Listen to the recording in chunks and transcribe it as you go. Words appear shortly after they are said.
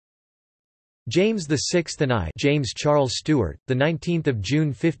James VI and I, James Charles Stuart, the 19th of June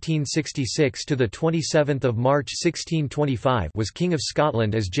 1566 to the 27th of March 1625, was King of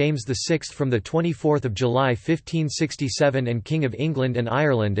Scotland as James VI from the 24th of July 1567 and King of England and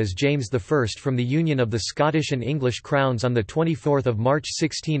Ireland as James I from the union of the Scottish and English crowns on the 24th of March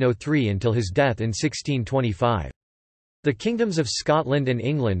 1603 until his death in 1625. The kingdoms of Scotland and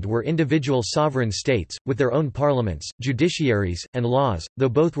England were individual sovereign states, with their own parliaments, judiciaries, and laws, though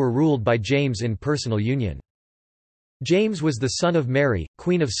both were ruled by James in personal union. James was the son of Mary,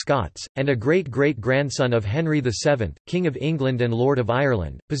 Queen of Scots, and a great-great-grandson of Henry VII, King of England and Lord of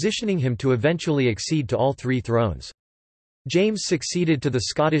Ireland, positioning him to eventually accede to all three thrones. James succeeded to the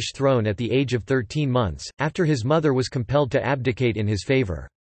Scottish throne at the age of 13 months, after his mother was compelled to abdicate in his favour.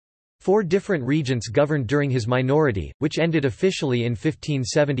 4 different regents governed during his minority, which ended officially in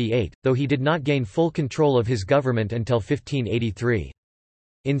 1578, though he did not gain full control of his government until 1583.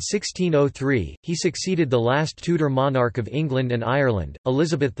 In 1603, he succeeded the last Tudor monarch of England and Ireland,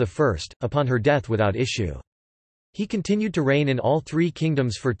 Elizabeth I, upon her death without issue. He continued to reign in all three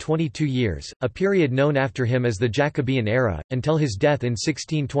kingdoms for 22 years, a period known after him as the Jacobean era, until his death in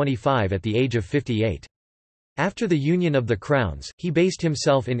 1625 at the age of 58. After the union of the crowns, he based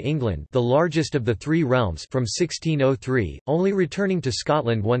himself in England, the largest of the three realms, from 1603, only returning to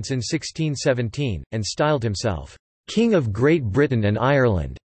Scotland once in 1617, and styled himself, "King of Great Britain and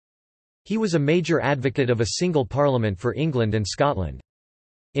Ireland." He was a major advocate of a single parliament for England and Scotland.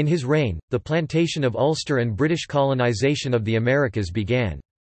 In his reign, the plantation of Ulster and British colonisation of the Americas began.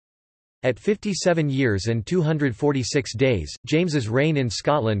 At 57 years and 246 days, James's reign in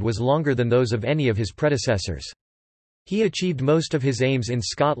Scotland was longer than those of any of his predecessors. He achieved most of his aims in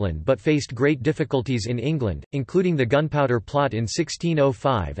Scotland but faced great difficulties in England, including the Gunpowder Plot in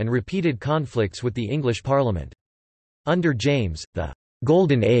 1605 and repeated conflicts with the English Parliament. Under James, the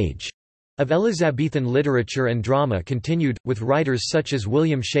 «Golden Age» of Elizabethan literature and drama continued, with writers such as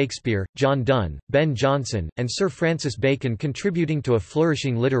William Shakespeare, John Donne, Ben Jonson, and Sir Francis Bacon contributing to a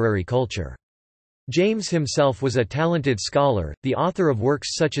flourishing literary culture. James himself was a talented scholar, the author of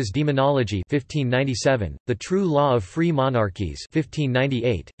works such as Demonology 1597, The True Law of Free Monarchies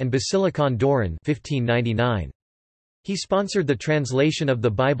 1598, and Basilicon Doron 1599. He sponsored the translation of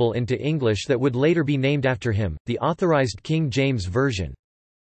the Bible into English that would later be named after him, the Authorized King James Version.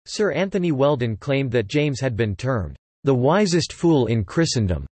 Sir Anthony Weldon claimed that James had been termed, "the wisest fool in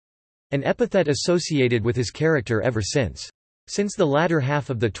Christendom", an epithet associated with his character ever since. Since the latter half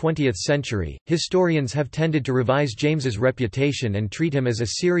of the 20th century, historians have tended to revise James's reputation and treat him as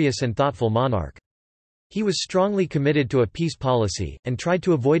a serious and thoughtful monarch. He was strongly committed to a peace policy, and tried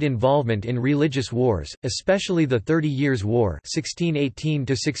to avoid involvement in religious wars, especially the 30 Years' War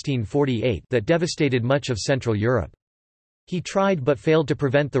 (1618–1648) that devastated much of Central Europe. He tried but failed to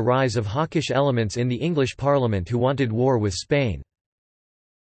prevent the rise of hawkish elements in the English Parliament who wanted war with Spain.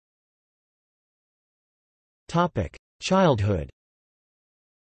 Childhood.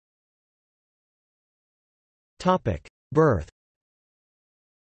 Birth.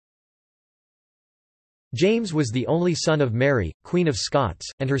 James was the only son of Mary, Queen of Scots,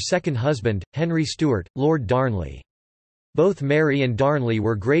 and her second husband, Henry Stuart, Lord Darnley. Both Mary and Darnley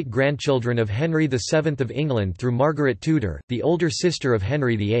were great-grandchildren of Henry VII of England through Margaret Tudor, the older sister of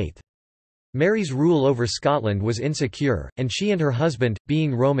Henry VIII. Mary's rule over Scotland was insecure, and she and her husband,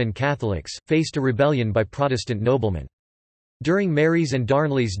 being Roman Catholics, faced a rebellion by Protestant noblemen. During Mary's and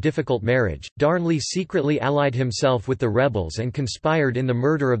Darnley's difficult marriage, Darnley secretly allied himself with the rebels and conspired in the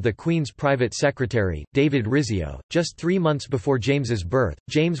murder of the Queen's private secretary, David Rizzio. Just 3 months before James's birth,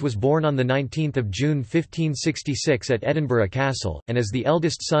 James was born on 19 June 1566 at Edinburgh Castle, and as the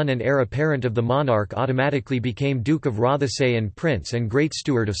eldest son and heir apparent of the monarch automatically became Duke of Rothesay and Prince and Great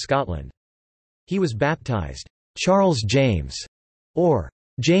Steward of Scotland. He was baptised, Charles James, or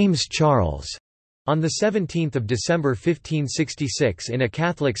James Charles, on 17 December 1566 in a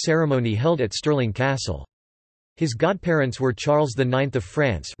Catholic ceremony held at Stirling Castle. His godparents were Charles IX of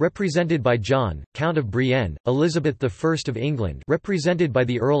France, represented by John, Count of Brienne, Elizabeth I of England, represented by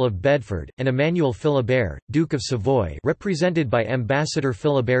the Earl of Bedford, and Emmanuel Philibert, Duke of Savoy, represented by Ambassador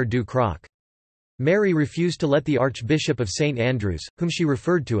Philibert du Croc. Mary refused to let the Archbishop of St Andrews, whom she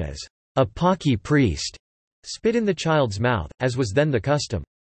referred to as a pocky priest, spit in the child's mouth, as was then the custom.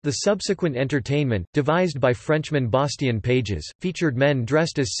 The subsequent entertainment, devised by Frenchman Bastien Pages, featured men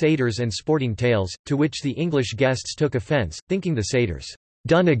dressed as satyrs and sporting tales, to which the English guests took offence, thinking the satyrs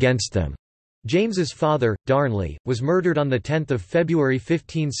done against them. James's father, Darnley, was murdered on 10 February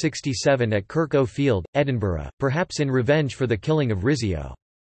 1567 at Kirk O'Field, Edinburgh, perhaps in revenge for the killing of Rizzio.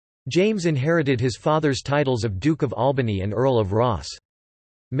 James inherited his father's titles of Duke of Albany and Earl of Ross.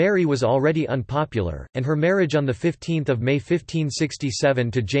 Mary was already unpopular, and her marriage on 15 May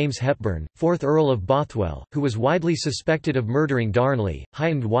 1567 to James Hepburn, 4th Earl of Bothwell, who was widely suspected of murdering Darnley,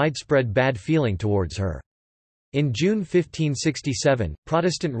 heightened widespread bad feeling towards her. In June 1567,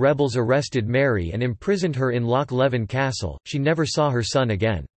 Protestant rebels arrested Mary and imprisoned her in Loch Leven Castle. She never saw her son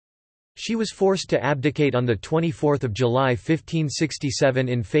again. She was forced to abdicate on 24 July 1567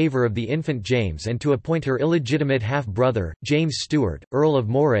 in favour of the infant James and to appoint her illegitimate half-brother, James Stuart, Earl of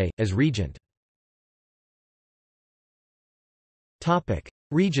Moray, as regent.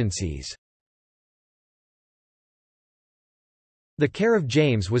 Regencies. The care of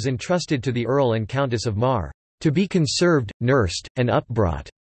James was entrusted to the Earl and Countess of Mar, to be conserved, nursed, and upbrought,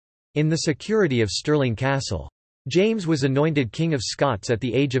 in the security of Stirling Castle. James was anointed King of Scots at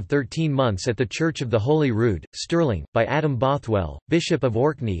the age of 13 months at the Church of the Holy Rood, Stirling, by Adam Bothwell, Bishop of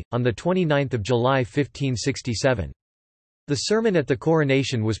Orkney, on 29 July 1567. The sermon at the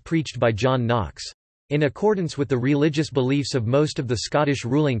coronation was preached by John Knox. In accordance with the religious beliefs of most of the Scottish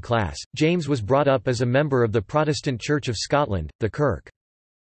ruling class, James was brought up as a member of the Protestant Church of Scotland, the Kirk.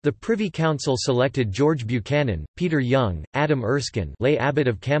 The Privy Council selected George Buchanan, Peter Young, Adam Erskine, lay abbot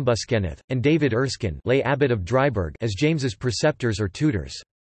of Cambuskenneth, and David Erskine, lay abbot of Dryburgh, as James's preceptors or tutors.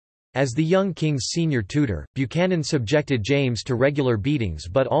 As the young king's senior tutor, Buchanan subjected James to regular beatings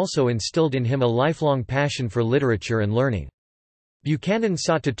but also instilled in him a lifelong passion for literature and learning. Buchanan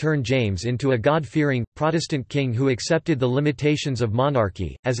sought to turn James into a God-fearing, Protestant king who accepted the limitations of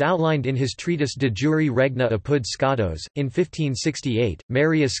monarchy, as outlined in his treatise De Jure Regna apud Scotos. In 1568,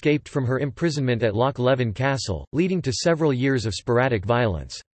 Mary escaped from her imprisonment at Loch Leven Castle, leading to several years of sporadic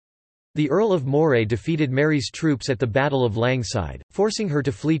violence. The Earl of Moray defeated Mary's troops at the Battle of Langside, forcing her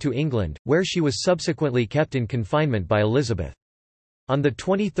to flee to England, where she was subsequently kept in confinement by Elizabeth. On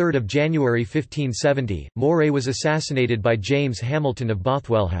 23 January 1570, Moray was assassinated by James Hamilton of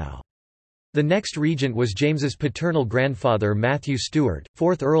Bothwell Howe. The next regent was James's paternal grandfather Matthew Stewart,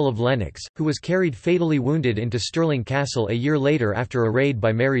 4th Earl of Lennox, who was carried fatally wounded into Stirling Castle a year later after a raid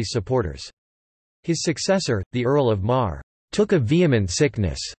by Mary's supporters. His successor, the Earl of Mar, took a vehement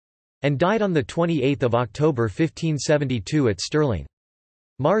sickness and died on 28 October 1572 at Stirling.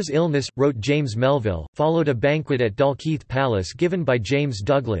 Mar's illness, wrote James Melville, followed a banquet at Dalkeith Palace given by James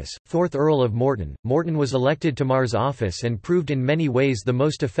Douglas, 4th Earl of Morton. Morton was elected to Mar's office and proved in many ways the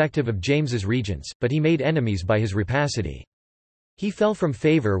most effective of James's regents, but he made enemies by his rapacity. He fell from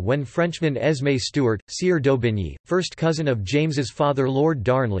favour when Frenchman Esmé Stuart, Sieur d'Aubigny, first cousin of James's father Lord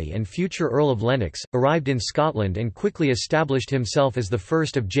Darnley and future Earl of Lennox, arrived in Scotland and quickly established himself as the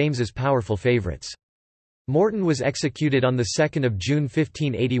first of James's powerful favourites. Morton was executed on 2 June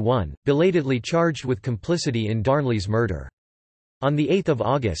 1581, belatedly charged with complicity in Darnley's murder. On 8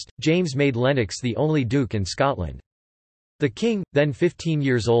 August, James made Lennox the only duke in Scotland. The king, then 15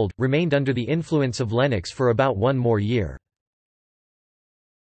 years old, remained under the influence of Lennox for about one more year.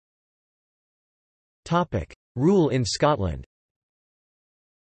 Rule in Scotland.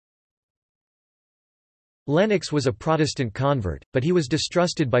 Lennox was a Protestant convert, but he was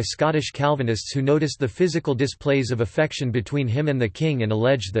distrusted by Scottish Calvinists who noticed the physical displays of affection between him and the king and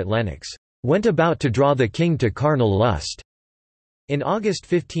alleged that Lennox went about to draw the king to carnal lust. In August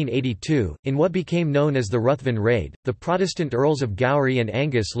 1582, in what became known as the Ruthven Raid, the Protestant Earls of Gowrie and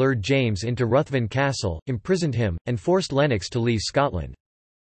Angus lured James into Ruthven Castle, imprisoned him, and forced Lennox to leave Scotland.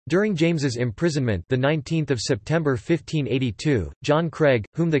 During James's imprisonment, the 19th of September 1582, John Craig,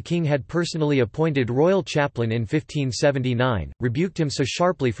 whom the king had personally appointed royal chaplain in 1579, rebuked him so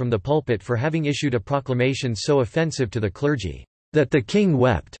sharply from the pulpit for having issued a proclamation so offensive to the clergy that the king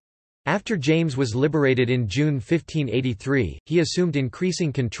wept. After James was liberated in June 1583, he assumed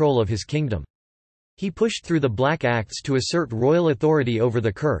increasing control of his kingdom. He pushed through the Black Acts to assert royal authority over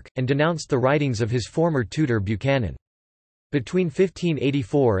the Kirk, and denounced the writings of his former tutor Buchanan. Between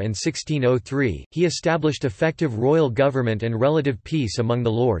 1584 and 1603, he established effective royal government and relative peace among the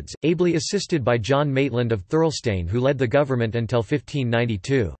lords, ably assisted by John Maitland of Thirlestane who led the government until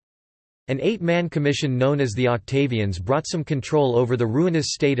 1592. An 8-man commission known as the Octavians brought some control over the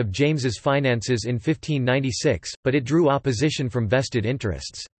ruinous state of James's finances in 1596, but it drew opposition from vested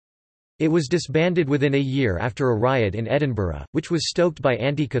interests. It was disbanded within a year after a riot in Edinburgh, which was stoked by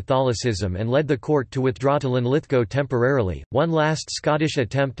anti-Catholicism and led the court to withdraw to Linlithgow temporarily. One last Scottish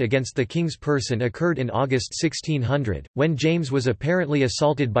attempt against the king's person occurred in August 1600, when James was apparently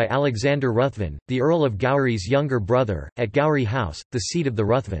assaulted by Alexander Ruthven, the Earl of Gowrie's younger brother, at Gowrie House, the seat of the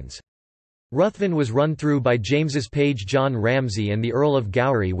Ruthvens. Ruthven was run through by James's page John Ramsay and the Earl of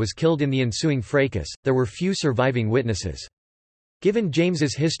Gowrie was killed in the ensuing fracas. There were few surviving witnesses. Given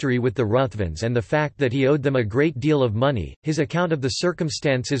James's history with the Ruthvens and the fact that he owed them a great deal of money, his account of the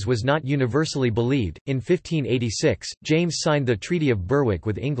circumstances was not universally believed. In 1586, James signed the Treaty of Berwick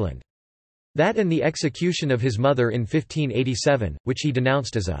with England. That and the execution of his mother in 1587, which he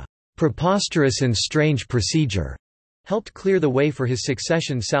denounced as a preposterous and strange procedure, helped clear the way for his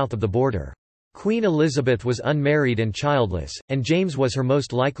succession south of the border. Queen Elizabeth was unmarried and childless, and James was her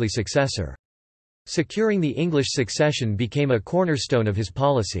most likely successor. Securing the English succession became a cornerstone of his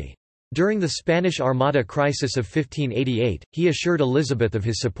policy. During the Spanish Armada crisis of 1588, he assured Elizabeth of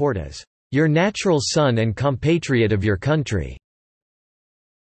his support as your natural son and compatriot of your country.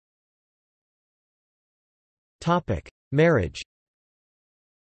 Marriage.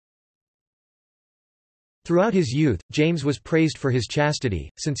 Throughout his youth, James was praised for his chastity,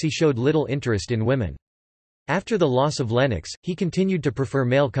 since he showed little interest in women. After the loss of Lennox, he continued to prefer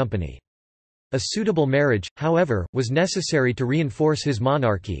male company. A suitable marriage, however, was necessary to reinforce his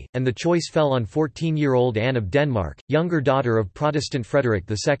monarchy, and the choice fell on 14-year-old Anne of Denmark, younger daughter of Protestant Frederick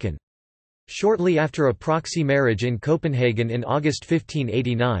II. Shortly after a proxy marriage in Copenhagen in August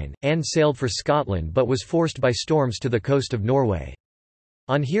 1589, Anne sailed for Scotland but was forced by storms to the coast of Norway.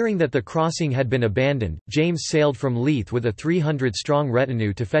 On hearing that the crossing had been abandoned, James sailed from Leith with a 300-strong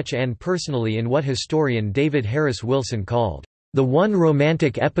retinue to fetch Anne personally in what historian David Harris Wilson called the one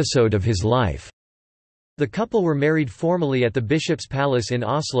romantic episode of his life. The couple were married formally at the Bishop's Palace in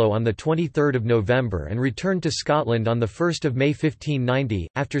Oslo on 23 November and returned to Scotland on 1 May 1590,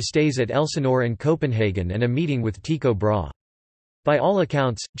 after stays at Elsinore and Copenhagen and a meeting with Tycho Brahe. By all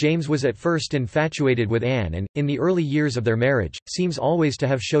accounts, James was at first infatuated with Anne and, in the early years of their marriage, seems always to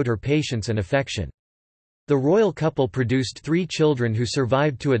have showed her patience and affection. The royal couple produced 3 children who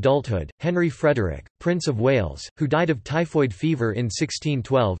survived to adulthood: Henry Frederick, Prince of Wales, who died of typhoid fever in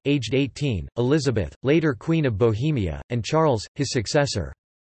 1612, aged 18, Elizabeth, later Queen of Bohemia, and Charles, his successor.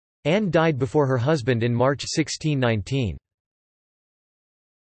 Anne died before her husband in March 1619.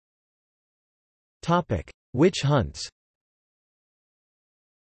 Witch hunts.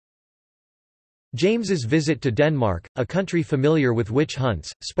 James's visit to Denmark, a country familiar with witch hunts,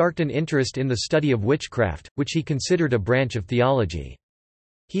 sparked an interest in the study of witchcraft, which he considered a branch of theology.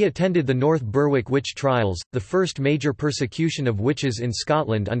 He attended the North Berwick witch trials, the first major persecution of witches in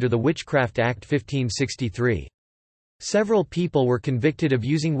Scotland under the Witchcraft Act 1563. Several people were convicted of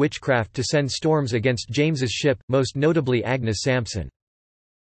using witchcraft to send storms against James's ship, most notably Agnes Sampson.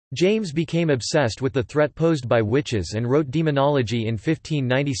 James became obsessed with the threat posed by witches and wrote Demonology in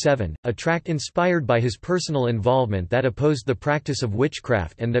 1597, a tract inspired by his personal involvement that opposed the practice of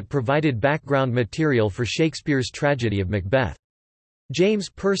witchcraft and that provided background material for Shakespeare's tragedy of Macbeth. James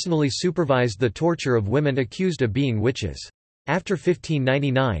personally supervised the torture of women accused of being witches. After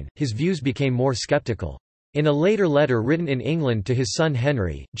 1599, his views became more skeptical. In a later letter written in England to his son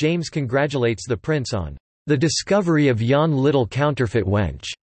Henry, James congratulates the prince on the discovery of yon little counterfeit wench.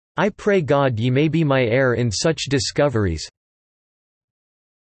 I pray God ye may be my heir in such discoveries.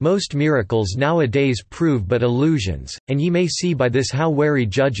 Most miracles nowadays prove but illusions, and ye may see by this how wary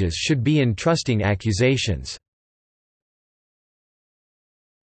judges should be in trusting accusations.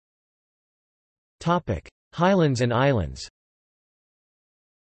 Highlands and Islands.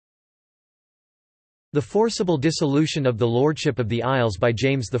 The forcible dissolution of the Lordship of the Isles by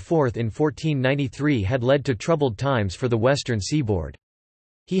James IV in 1493 had led to troubled times for the western seaboard.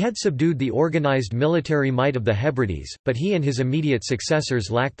 He had subdued the organized military might of the Hebrides, but he and his immediate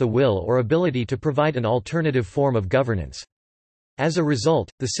successors lacked the will or ability to provide an alternative form of governance. As a result,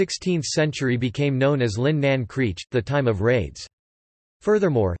 the 16th century became known as Lyn nan Creech, the time of raids.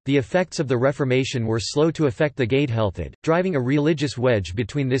 Furthermore, the effects of the Reformation were slow to affect the Gaedhelfted, driving a religious wedge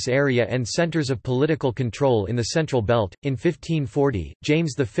between this area and centres of political control in the Central Belt. In 1540,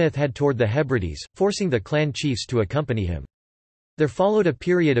 James V had toured the Hebrides, forcing the clan chiefs to accompany him. There followed a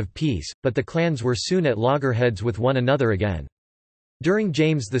period of peace, but the clans were soon at loggerheads with one another again. During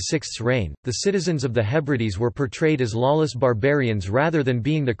James VI's reign, the citizens of the Hebrides were portrayed as lawless barbarians rather than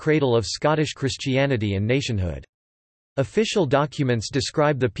being the cradle of Scottish Christianity and nationhood. Official documents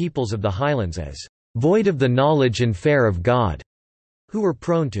describe the peoples of the Highlands as void of the knowledge and fear of God, who were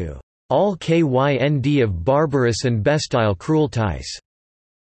prone to all kind of barbarous and bestial cruelties.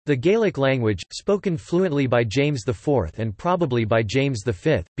 The Gaelic language, spoken fluently by James IV and probably by James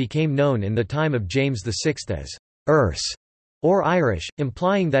V, became known in the time of James VI as Erse, or Irish,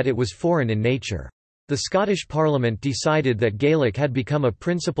 implying that it was foreign in nature. The Scottish Parliament decided that Gaelic had become a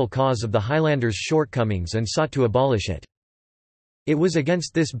principal cause of the Highlanders' shortcomings and sought to abolish it. It was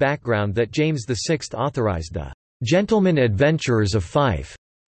against this background that James VI authorised the "Gentlemen Adventurers of Fife"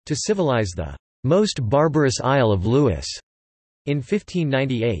 to civilise the "most barbarous Isle of Lewis." In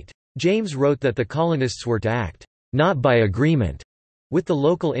 1598, James wrote that the colonists were to act, not by agreement with the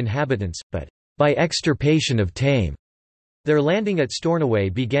local inhabitants, but by extirpation of tame. Their landing at Stornoway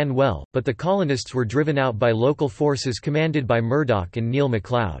began well, but the colonists were driven out by local forces commanded by Murdoch and Neil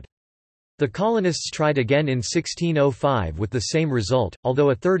MacLeod. The colonists tried again in 1605 with the same result, although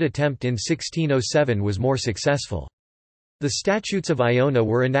a third attempt in 1607 was more successful. The Statutes of Iona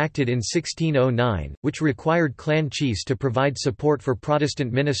were enacted in 1609, which required clan chiefs to provide support for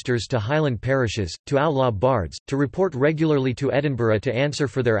Protestant ministers to Highland parishes, to outlaw bards, to report regularly to Edinburgh to answer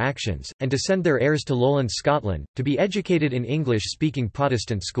for their actions, and to send their heirs to lowland Scotland, to be educated in English-speaking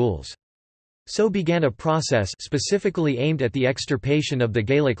Protestant schools. So began a process specifically aimed at the extirpation of the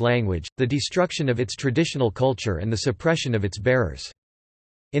Gaelic language, the destruction of its traditional culture and the suppression of its bearers.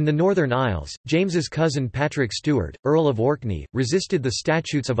 In the Northern Isles, James's cousin Patrick Stewart, Earl of Orkney, resisted the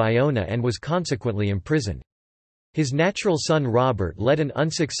Statutes of Iona and was consequently imprisoned. His natural son Robert led an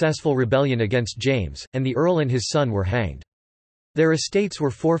unsuccessful rebellion against James, and the Earl and his son were hanged. Their estates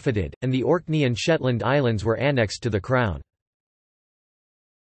were forfeited, and the Orkney and Shetland Islands were annexed to the Crown.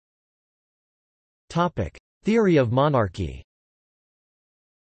 Theory of monarchy.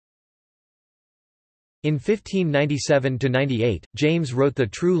 In 1597–98, James wrote The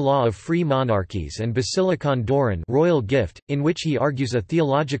True Law of Free Monarchies and Basilicon Doron Royal Gift, in which he argues a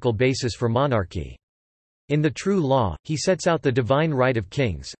theological basis for monarchy. In The True Law, he sets out the divine right of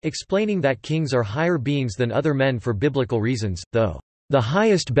kings, explaining that kings are higher beings than other men for biblical reasons, though, "the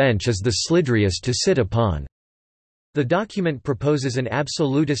highest bench is the slidriest to sit upon." The document proposes an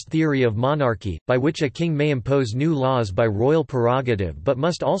absolutist theory of monarchy, by which a king may impose new laws by royal prerogative but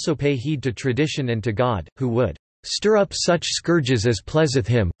must also pay heed to tradition and to God, who would "stir up such scourges as pleaseth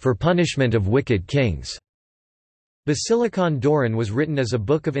him, for punishment of wicked kings." Basilicon Doron was written as a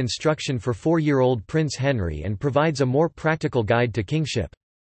book of instruction for 4-year-old Prince Henry and provides a more practical guide to kingship.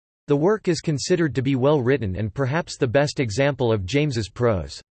 The work is considered to be well written and perhaps the best example of James's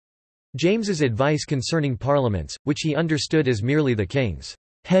prose. James's advice concerning parliaments, which he understood as merely the king's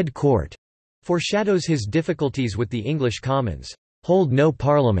head court, foreshadows his difficulties with the English Commons. "Hold no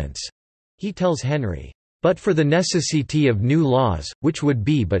parliaments," he tells Henry, "but for the necessity of new laws, which would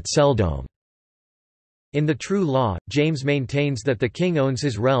be but seldom." In The True Law, James maintains that the king owns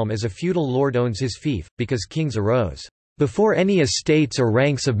his realm as a feudal lord owns his fief, because kings arose before any estates or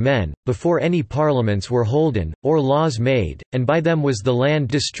ranks of men, before any parliaments were holden, or laws made, and by them was the land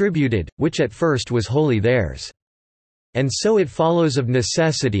distributed, which at first was wholly theirs. And so it follows of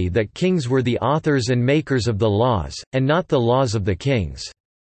necessity that kings were the authors and makers of the laws, and not the laws of the kings.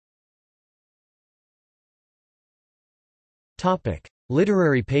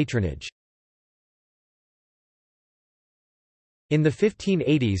 Literary patronage. In the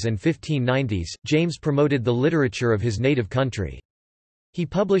 1580s and 1590s, James promoted the literature of his native country. He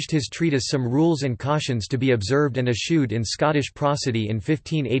published his treatise Some Rules and Cautions to be Observed and eschewed in Scottish Prosody in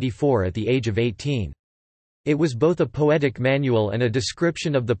 1584 at the age of 18. It was both a poetic manual and a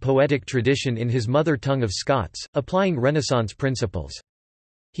description of the poetic tradition in his mother tongue of Scots, applying Renaissance principles.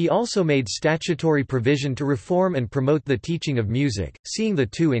 He also made statutory provision to reform and promote the teaching of music, seeing the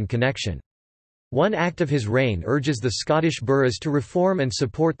two in connection. One act of his reign urges the Scottish boroughs to reform and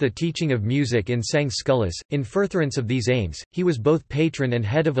support the teaching of music in Sang Scullis. In furtherance of these aims, he was both patron and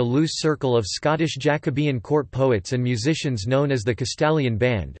head of a loose circle of Scottish Jacobean court poets and musicians known as the Castalian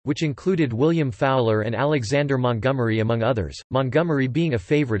Band, which included William Fowler and Alexander Montgomery among others, Montgomery being a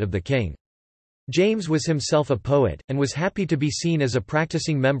favourite of the king. James was himself a poet, and was happy to be seen as a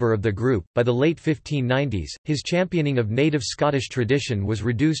practicing member of the group. By the late 1590s, his championing of native Scottish tradition was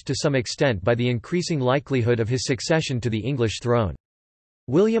reduced to some extent by the increasing likelihood of his succession to the English throne.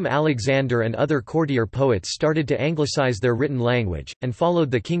 William Alexander and other courtier poets started to anglicise their written language, and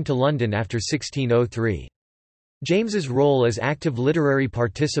followed the king to London after 1603. James's role as active literary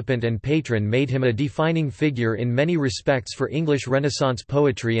participant and patron made him a defining figure in many respects for English Renaissance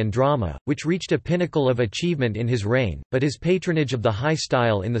poetry and drama, which reached a pinnacle of achievement in his reign, but his patronage of the high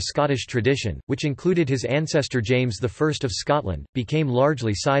style in the Scottish tradition, which included his ancestor James I of Scotland, became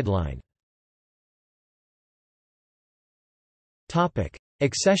largely sidelined.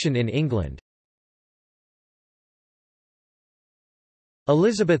 Accession in England.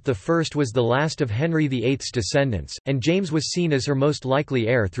 Elizabeth I was the last of Henry VIII's descendants, and James was seen as her most likely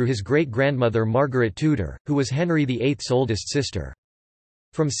heir through his great-grandmother Margaret Tudor, who was Henry VIII's oldest sister.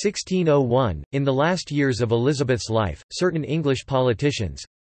 From 1601, in the last years of Elizabeth's life, certain English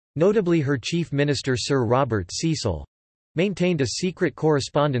politicians—notably her chief minister Sir Robert Cecil—maintained a secret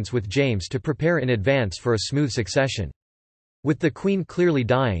correspondence with James to prepare in advance for a smooth succession. With the Queen clearly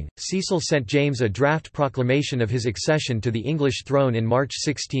dying, Cecil sent James a draft proclamation of his accession to the English throne in March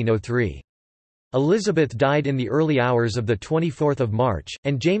 1603. Elizabeth died in the early hours of 24 March,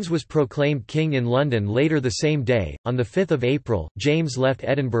 and James was proclaimed king in London later the same day. On 5 April, James left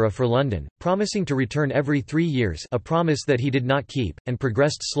Edinburgh for London, promising to return every 3 years, a promise that he did not keep, and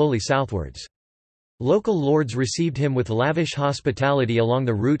progressed slowly southwards. Local lords received him with lavish hospitality along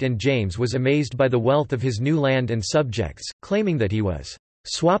the route, and James was amazed by the wealth of his new land and subjects, claiming that he was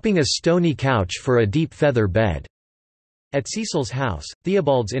 "swapping a stony couch for a deep feather bed." At Cecil's house,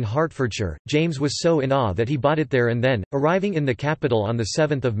 Theobald's in Hertfordshire, James was so in awe that he bought it there and then, arriving in the capital on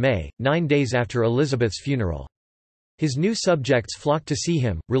 7 May, 9 days after Elizabeth's funeral. His new subjects flocked to see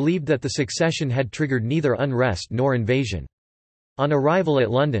him, relieved that the succession had triggered neither unrest nor invasion. On arrival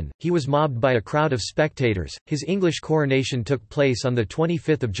at London, he was mobbed by a crowd of spectators. His English coronation took place on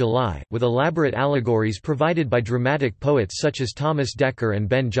 25 July, with elaborate allegories provided by dramatic poets such as Thomas Dekker and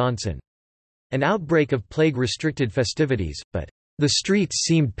Ben Jonson. An outbreak of plague restricted festivities, but the streets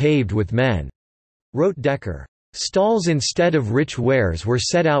seemed paved with men, wrote Dekker. Stalls instead of rich wares were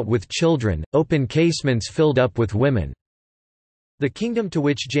set out with children, open casements filled up with women. The kingdom to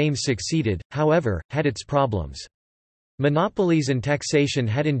which James succeeded, however, had its problems. Monopolies and taxation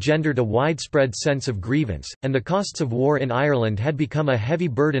had engendered a widespread sense of grievance, and the costs of war in Ireland had become a heavy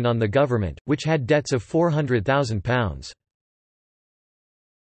burden on the government, which had debts of £400,000.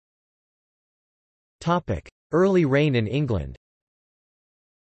 Early reign in England.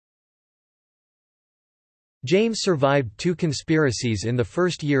 James survived 2 conspiracies in the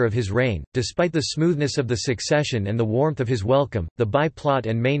first year of his reign, despite the smoothness of the succession and the warmth of his welcome, the Bye plot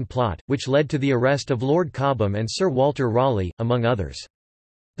and Main plot, which led to the arrest of Lord Cobham and Sir Walter Raleigh, among others.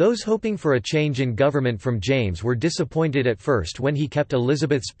 Those hoping for a change in government from James were disappointed at first when he kept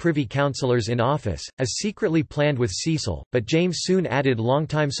Elizabeth's privy councillors in office, as secretly planned with Cecil, but James soon added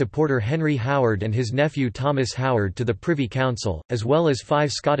longtime supporter Henry Howard and his nephew Thomas Howard to the Privy Council, as well as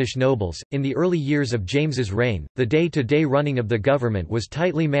 5 Scottish nobles. In the early years of James's reign, the day-to-day running of the government was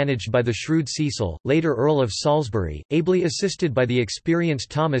tightly managed by the shrewd Cecil, later Earl of Salisbury, ably assisted by the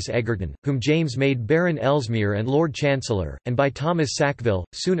experienced Thomas Egerton, whom James made Baron Ellesmere and Lord Chancellor, and by Thomas Sackville,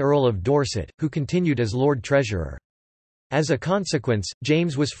 soon Earl of Dorset, who continued as Lord Treasurer. As a consequence,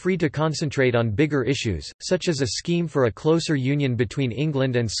 James was free to concentrate on bigger issues, such as a scheme for a closer union between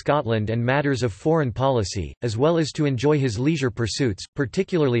England and Scotland and matters of foreign policy, as well as to enjoy his leisure pursuits,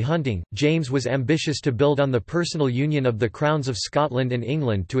 particularly hunting. James was ambitious to build on the personal union of the crowns of Scotland and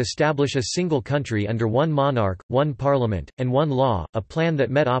England to establish a single country under one monarch, one parliament, and one law, a plan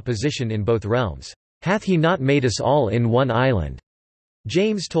that met opposition in both realms. "Hath he not made us all in one island?"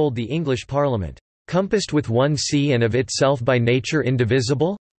 James told the English Parliament, "compassed with one sea and of itself by nature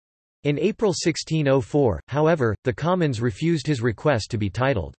indivisible?" In April 1604, however, the Commons refused his request to be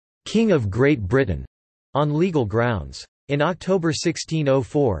titled, "King of Great Britain," on legal grounds. In October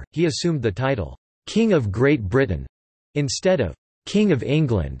 1604, he assumed the title, "King of Great Britain," instead of "King of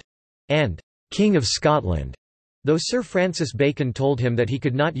England" and "King of Scotland," though Sir Francis Bacon told him that he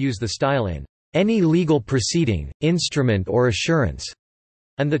could not use the style in "any legal proceeding, instrument or assurance,"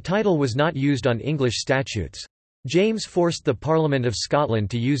 and the title was not used on English statutes. James forced the Parliament of Scotland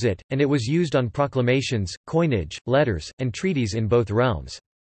to use it, and it was used on proclamations, coinage, letters, and treaties in both realms.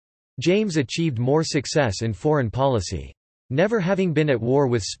 James achieved more success in foreign policy. Never having been at war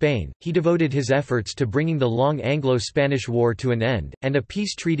with Spain, he devoted his efforts to bringing the long Anglo-Spanish War to an end, and a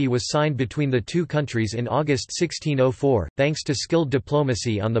peace treaty was signed between the two countries in August 1604, thanks to skilled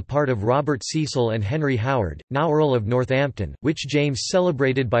diplomacy on the part of Robert Cecil and Henry Howard, now Earl of Northampton, which James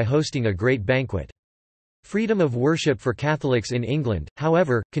celebrated by hosting a great banquet. Freedom of worship for Catholics in England,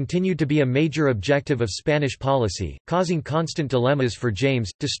 however, continued to be a major objective of Spanish policy, causing constant dilemmas for James,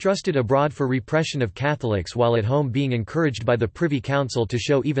 distrusted abroad for repression of Catholics while at home being encouraged by the Privy Council to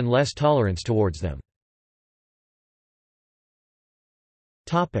show even less tolerance towards them.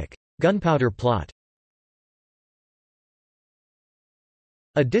 Gunpowder Plot.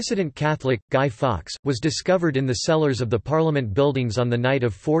 A dissident Catholic, Guy Fawkes, was discovered in the cellars of the Parliament buildings on the night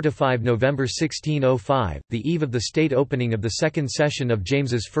of 4–5 November 1605, the eve of the state opening of the second session of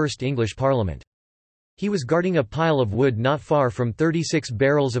James's first English Parliament. He was guarding a pile of wood not far from 36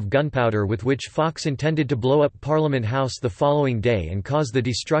 barrels of gunpowder with which Fawkes intended to blow up Parliament House the following day and cause the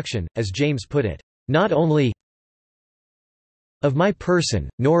destruction, as James put it, "not only of my person,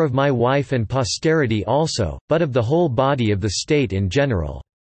 nor of my wife and posterity also, but of the whole body of the state in general."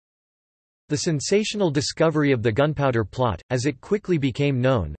 The sensational discovery of the gunpowder plot, as it quickly became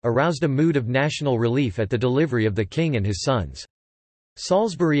known, aroused a mood of national relief at the delivery of the king and his sons.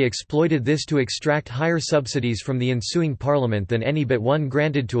 Salisbury exploited this to extract higher subsidies from the ensuing Parliament than any but one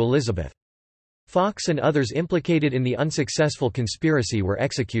granted to Elizabeth. Fox and others implicated in the unsuccessful conspiracy were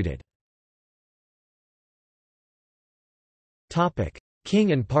executed.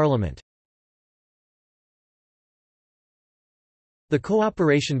 King and Parliament. The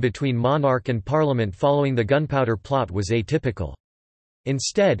cooperation between monarch and Parliament following the Gunpowder Plot was atypical.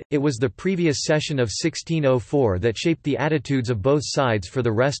 Instead, it was the previous session of 1604 that shaped the attitudes of both sides for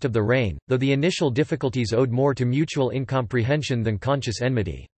the rest of the reign, though the initial difficulties owed more to mutual incomprehension than conscious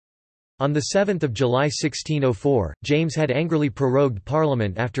enmity. On 7 July 1604, James had angrily prorogued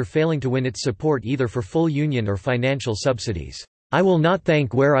Parliament after failing to win its support either for full union or financial subsidies. "I will not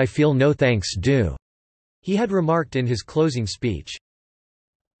thank where I feel no thanks due," he had remarked in his closing speech.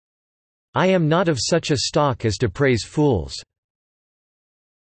 "I am not of such a stock as to praise fools.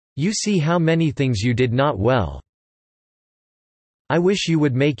 You see how many things you did not well. I wish you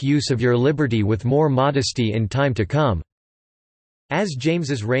would make use of your liberty with more modesty in time to come." As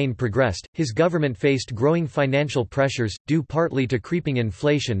James's reign progressed, his government faced growing financial pressures, due partly to creeping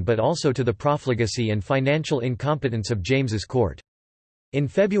inflation but also to the profligacy and financial incompetence of James's court. In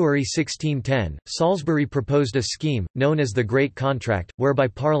February 1610, Salisbury proposed a scheme, known as the Great Contract, whereby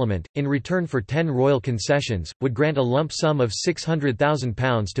Parliament, in return for 10 royal concessions, would grant a lump sum of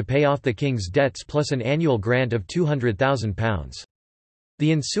 £600,000 to pay off the king's debts plus an annual grant of £200,000.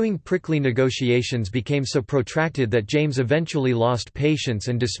 The ensuing prickly negotiations became so protracted that James eventually lost patience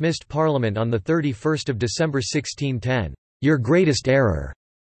and dismissed Parliament on 31 December 1610. "Your greatest error,"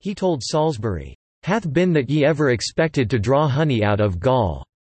 he told Salisbury, "hath been that ye ever expected to draw honey out of gall."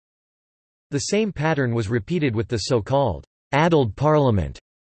 The same pattern was repeated with the so-called addled Parliament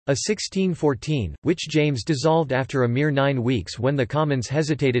of 1614, which James dissolved after a mere 9 weeks when the Commons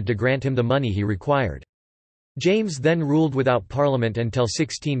hesitated to grant him the money he required. James then ruled without Parliament until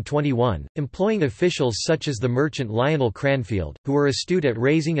 1621, employing officials such as the merchant Lionel Cranfield, who were astute at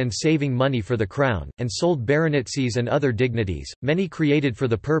raising and saving money for the Crown, and sold baronetcies and other dignities, many created for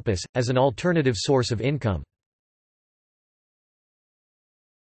the purpose, as an alternative source of income.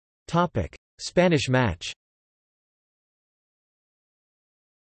 Spanish match.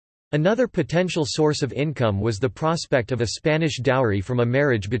 Another potential source of income was the prospect of a Spanish dowry from a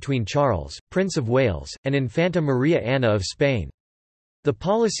marriage between Charles, Prince of Wales, and Infanta Maria Ana of Spain. The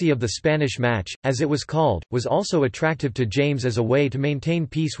policy of the Spanish match, as it was called, was also attractive to James as a way to maintain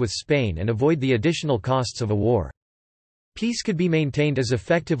peace with Spain and avoid the additional costs of a war. Peace could be maintained as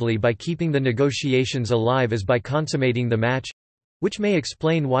effectively by keeping the negotiations alive as by consummating the match—which may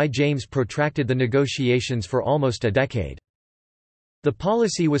explain why James protracted the negotiations for almost a decade. The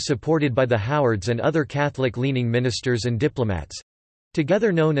policy was supported by the Howards and other Catholic-leaning ministers and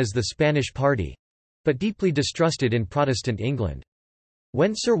diplomats—together known as the Spanish Party—but deeply distrusted in Protestant England.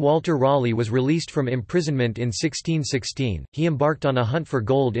 When Sir Walter Raleigh was released from imprisonment in 1616, he embarked on a hunt for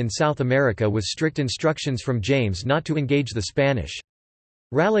gold in South America with strict instructions from James not to engage the Spanish.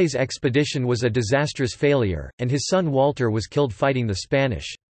 Raleigh's expedition was a disastrous failure, and his son Walter was killed fighting the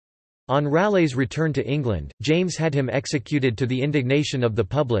Spanish. On Raleigh's return to England, James had him executed to the indignation of the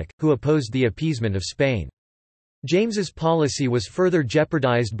public, who opposed the appeasement of Spain. James's policy was further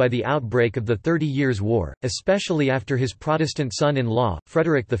jeopardized by the outbreak of the 30 Years' War, especially after his Protestant son-in-law,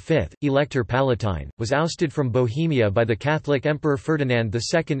 Frederick V, Elector Palatine, was ousted from Bohemia by the Catholic Emperor Ferdinand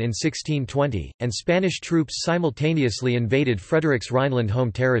II in 1620, and Spanish troops simultaneously invaded Frederick's Rhineland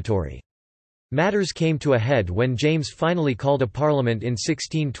home territory. Matters came to a head when James finally called a parliament in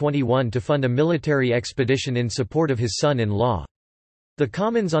 1621 to fund a military expedition in support of his son-in-law. The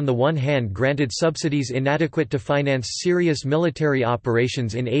Commons on the one hand granted subsidies inadequate to finance serious military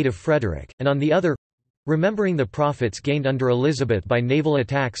operations in aid of Frederick, and on the other—remembering the profits gained under Elizabeth by naval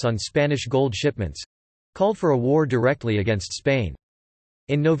attacks on Spanish gold shipments—called for a war directly against Spain.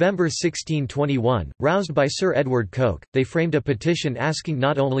 In November 1621, roused by Sir Edward Coke, they framed a petition asking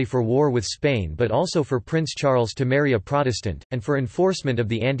not only for war with Spain but also for Prince Charles to marry a Protestant, and for enforcement of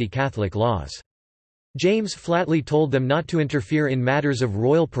the anti-Catholic laws. James flatly told them not to interfere in matters of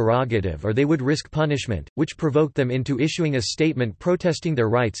royal prerogative or they would risk punishment, which provoked them into issuing a statement protesting their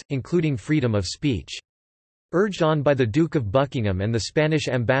rights, including freedom of speech. Urged on by the Duke of Buckingham and the Spanish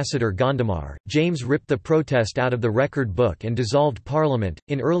ambassador Gondomar, James ripped the protest out of the record book and dissolved Parliament.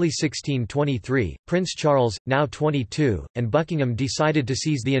 In early 1623, Prince Charles, now 22, and Buckingham decided to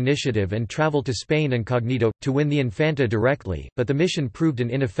seize the initiative and travel to Spain incognito, to win the Infanta directly, but the mission proved an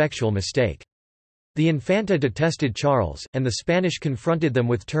ineffectual mistake. The Infanta detested Charles, and the Spanish confronted them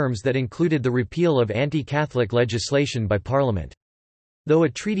with terms that included the repeal of anti-Catholic legislation by Parliament. Though a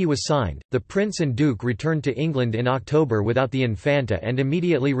treaty was signed, the prince and duke returned to England in October without the Infanta and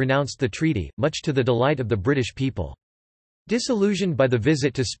immediately renounced the treaty, much to the delight of the British people. Disillusioned by the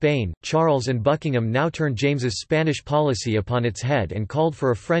visit to Spain, Charles and Buckingham now turned James's Spanish policy upon its head and called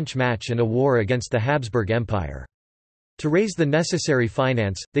for a French match and a war against the Habsburg Empire. To raise the necessary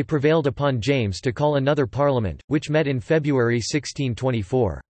finance, they prevailed upon James to call another parliament, which met in February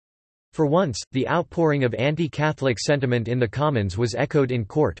 1624. For once, the outpouring of anti-Catholic sentiment in the Commons was echoed in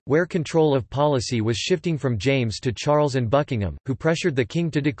court, where control of policy was shifting from James to Charles and Buckingham, who pressured the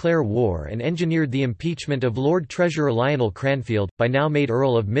king to declare war and engineered the impeachment of Lord Treasurer Lionel Cranfield, by now made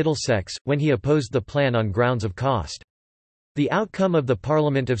Earl of Middlesex, when he opposed the plan on grounds of cost. The outcome of the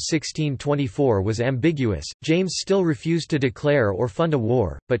Parliament of 1624 was ambiguous. James still refused to declare or fund a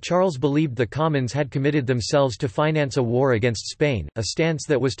war, but Charles believed the Commons had committed themselves to finance a war against Spain, a stance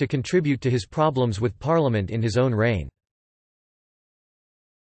that was to contribute to his problems with Parliament in his own reign.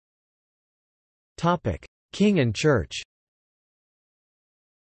 King and Church.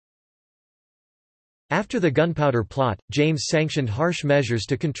 After the Gunpowder Plot, James sanctioned harsh measures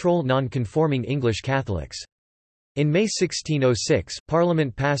to control non-conforming English Catholics. In May 1606,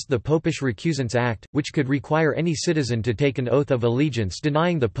 Parliament passed the Popish Recusants Act, which could require any citizen to take an oath of allegiance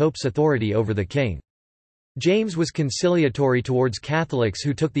denying the Pope's authority over the king. James was conciliatory towards Catholics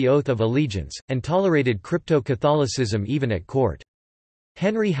who took the oath of allegiance, and tolerated crypto-Catholicism even at court.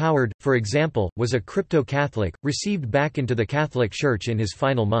 Henry Howard, for example, was a crypto-Catholic, received back into the Catholic Church in his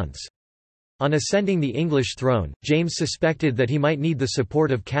final months. On ascending the English throne, James suspected that he might need the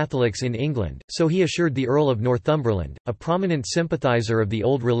support of Catholics in England, so he assured the Earl of Northumberland, a prominent sympathiser of the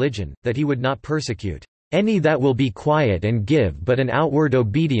old religion, that he would not persecute any that will be quiet and give but an outward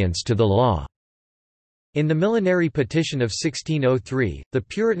obedience to the law. In the Millenary Petition of 1603, the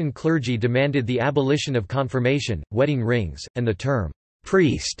Puritan clergy demanded the abolition of confirmation, wedding rings, and the term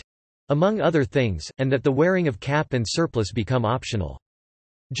priest, among other things, and that the wearing of cap and surplice become optional.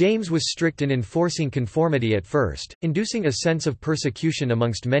 James was strict in enforcing conformity at first, inducing a sense of persecution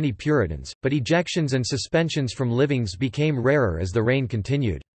amongst many Puritans, but ejections and suspensions from livings became rarer as the reign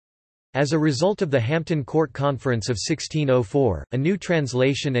continued. As a result of the Hampton Court Conference of 1604, a new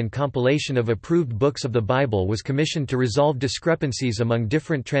translation and compilation of approved books of the Bible was commissioned to resolve discrepancies among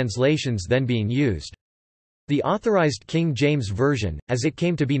different translations then being used. The Authorized King James Version, as it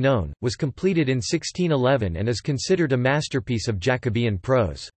came to be known, was completed in 1611 and is considered a masterpiece of Jacobean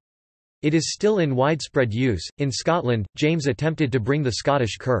prose. It is still in widespread use. In Scotland, James attempted to bring the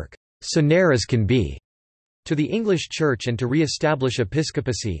Scottish Kirk, so near as can be, to the English Church and to re-establish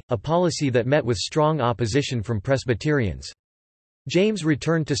episcopacy, a policy that met with strong opposition from Presbyterians. James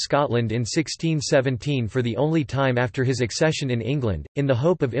returned to Scotland in 1617 for the only time after his accession in England, in the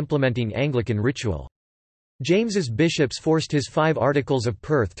hope of implementing Anglican ritual. James's bishops forced his 5 Articles of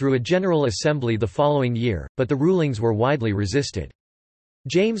Perth through a General Assembly the following year, but the rulings were widely resisted.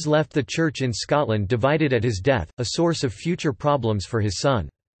 James left the Church in Scotland divided at his death, a source of future problems for his son.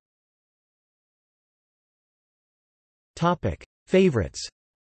 Favourites.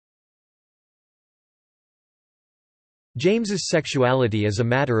 James's sexuality is a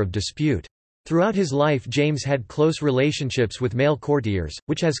matter of dispute. Throughout his life James had close relationships with male courtiers,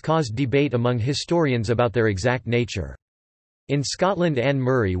 which has caused debate among historians about their exact nature. In Scotland Anne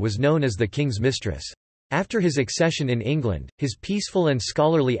Murray was known as the king's mistress. After his accession in England, his peaceful and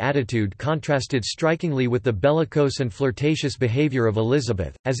scholarly attitude contrasted strikingly with the bellicose and flirtatious behaviour of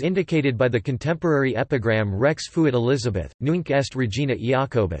Elizabeth, as indicated by the contemporary epigram Rex fuit Elizabeth, nunc est regina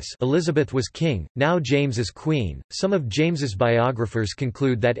Iacobus. Elizabeth was king, now James is queen. Some of James's biographers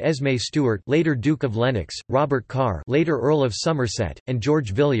conclude that Esme Stuart, later Duke of Lennox, Robert Carr, later Earl of Somerset, and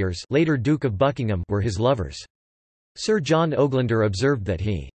George Villiers, later Duke of Buckingham, were his lovers. Sir John Oglander observed that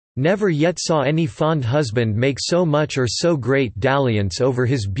he never yet saw any fond husband make so much or so great dalliance over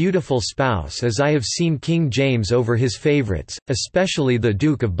his beautiful spouse as I have seen King James over his favourites, especially the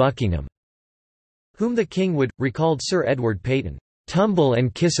Duke of Buckingham, whom the king would, recalled Sir Edward Peyton, tumble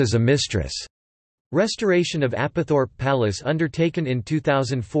and kiss as a mistress. Restoration of Apithorpe Palace undertaken in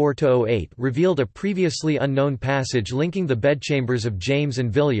 2004–08 revealed a previously unknown passage linking the bedchambers of James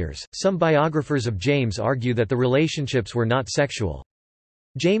and Villiers. Some biographers of James argue that the relationships were not sexual.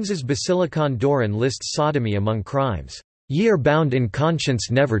 James's Basilicon Doron lists sodomy among crimes, "Ye are bound in conscience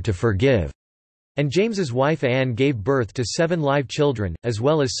never to forgive," and James's wife Anne gave birth to 7 live children, as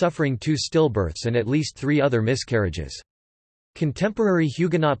well as suffering 2 stillbirths and at least 3 other miscarriages. Contemporary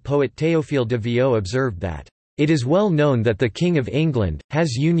Huguenot poet Théophile de Viau observed that, "It is well known that the King of England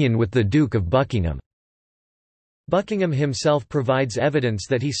has union with the Duke of Buckingham." Buckingham himself provides evidence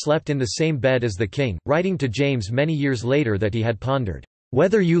that he slept in the same bed as the king, writing to James many years later that he had pondered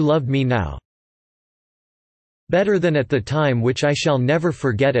 "'Whether you loved me now better than at the time which I shall never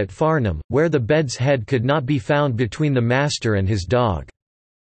forget at Farnham, where the bed's head could not be found between the master and his dog."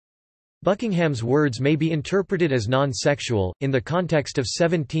 Buckingham's words may be interpreted as non-sexual, in the context of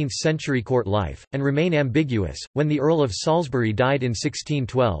 17th-century court life, and remain ambiguous. When the Earl of Salisbury died in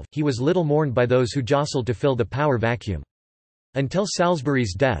 1612, he was little mourned by those who jostled to fill the power vacuum. Until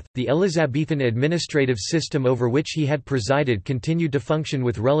Salisbury's death, the Elizabethan administrative system over which he had presided continued to function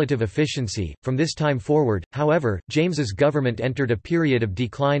with relative efficiency. From this time forward, however, James's government entered a period of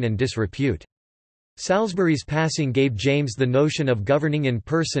decline and disrepute. Salisbury's passing gave James the notion of governing in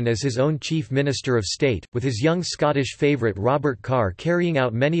person as his own chief minister of state, with his young Scottish favourite Robert Carr carrying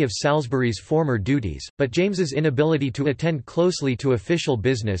out many of Salisbury's former duties, but James's inability to attend closely to official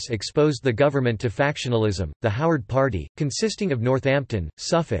business exposed the government to factionalism. The Howard Party, consisting of Northampton,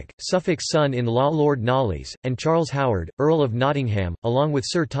 Suffolk, Suffolk's son-in-law Lord Knollys, and Charles Howard, Earl of Nottingham, along with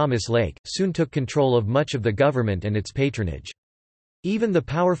Sir Thomas Lake, soon took control of much of the government and its patronage. Even the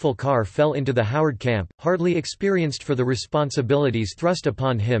powerful Carr fell into the Howard camp, hardly experienced for the responsibilities thrust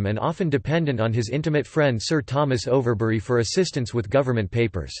upon him and often dependent on his intimate friend Sir Thomas Overbury for assistance with government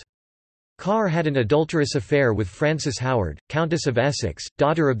papers. Carr had an adulterous affair with Frances Howard, Countess of Essex,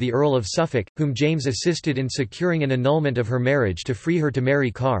 daughter of the Earl of Suffolk, whom James assisted in securing an annulment of her marriage to free her to marry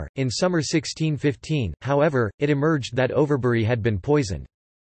Carr. In summer 1615, however, it emerged that Overbury had been poisoned.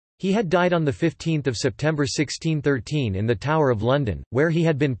 He had died on 15 September 1613 in the Tower of London, where he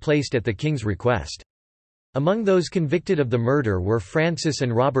had been placed at the King's request. Among those convicted of the murder were Francis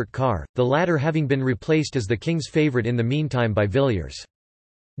and Robert Carr, the latter having been replaced as the King's favourite in the meantime by Villiers.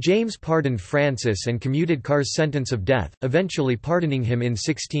 James pardoned Francis and commuted Carr's sentence of death, eventually pardoning him in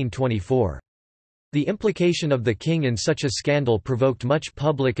 1624. The implication of the king in such a scandal provoked much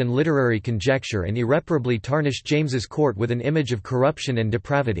public and literary conjecture and irreparably tarnished James's court with an image of corruption and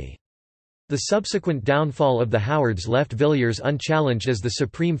depravity. The subsequent downfall of the Howards left Villiers unchallenged as the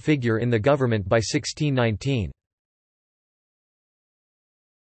supreme figure in the government by 1619.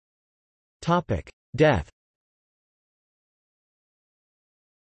 Death.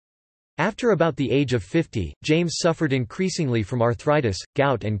 After about the age of 50, James suffered increasingly from arthritis,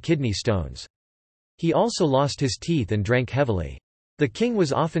 gout and kidney stones. He also lost his teeth and drank heavily. The king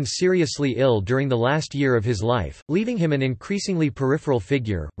was often seriously ill during the last year of his life, leaving him an increasingly peripheral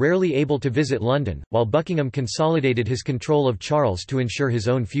figure, rarely able to visit London, while Buckingham consolidated his control of Charles to ensure his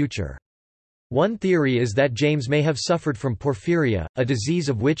own future. One theory is that James may have suffered from porphyria, a disease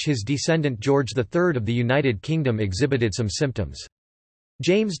of which his descendant George III of the United Kingdom exhibited some symptoms.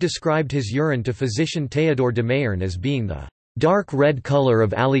 James described his urine to physician Théodore de Mayerne as being the dark red colour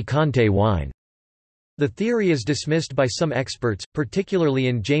of Alicante wine. The theory is dismissed by some experts, particularly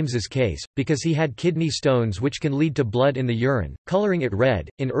in James's case, because he had kidney stones which can lead to blood in the urine, coloring it red.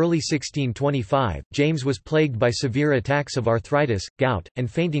 In early 1625, James was plagued by severe attacks of arthritis, gout, and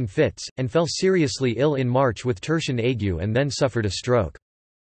fainting fits, and fell seriously ill in March with tertian ague and then suffered a stroke.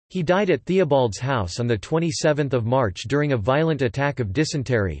 He died at Theobald's house on 27 March during a violent attack of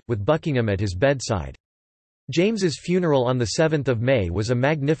dysentery, with Buckingham at his bedside. James's funeral on 7 May was a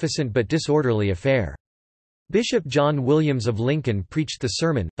magnificent but disorderly affair. Bishop John Williams of Lincoln preached the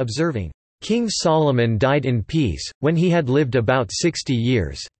sermon, observing, "King Solomon died in peace, when he had lived about 60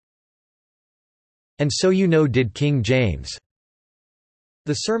 years. And so you know did King James."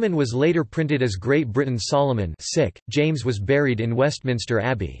 The sermon was later printed as Great Britain Solomon sick. James was buried in Westminster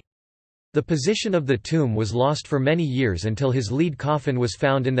Abbey. The position of the tomb was lost for many years until his lead coffin was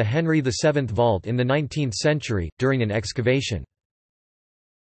found in the Henry VII vault in the 19th century, during an excavation.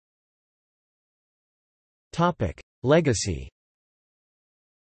 Legacy.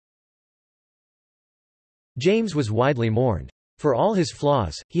 James was widely mourned. For all his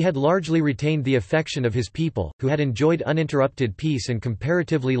flaws, he had largely retained the affection of his people, who had enjoyed uninterrupted peace and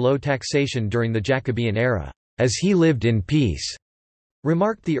comparatively low taxation during the Jacobean era. "As he lived in peace,"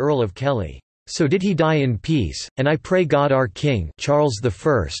 remarked the Earl of Kelly, "so did he die in peace, and I pray God our King Charles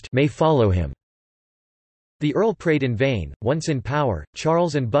I may follow him." The Earl prayed in vain. Once in power,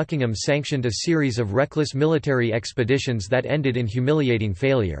 Charles and Buckingham sanctioned a series of reckless military expeditions that ended in humiliating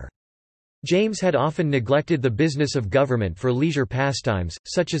failure. James had often neglected the business of government for leisure pastimes,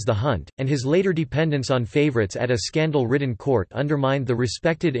 such as the hunt, and his later dependence on favourites at a scandal-ridden court undermined the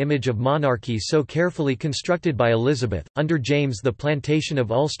respected image of monarchy so carefully constructed by Elizabeth. Under James, the plantation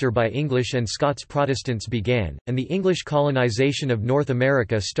of Ulster by English and Scots Protestants began, and the English colonisation of North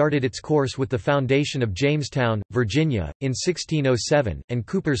America started its course with the foundation of Jamestown, Virginia, in 1607, and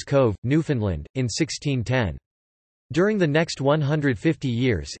Cooper's Cove, Newfoundland, in 1610. During the next 150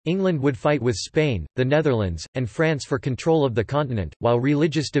 years, England would fight with Spain, the Netherlands, and France for control of the continent, while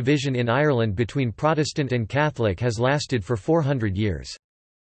religious division in Ireland between Protestant and Catholic has lasted for 400 years.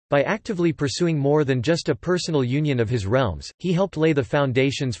 By actively pursuing more than just a personal union of his realms, he helped lay the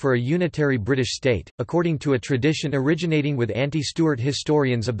foundations for a unitary British state, according to a tradition originating with anti-Stuart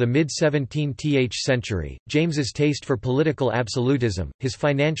historians of the mid-17th century. James's taste for political absolutism, his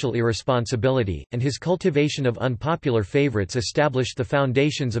financial irresponsibility, and his cultivation of unpopular favourites established the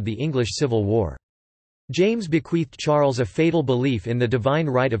foundations of the English Civil War. James bequeathed Charles a fatal belief in the divine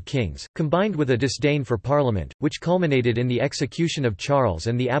right of kings, combined with a disdain for Parliament, which culminated in the execution of Charles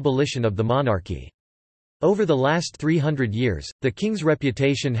and the abolition of the monarchy. Over the last 300 years, the king's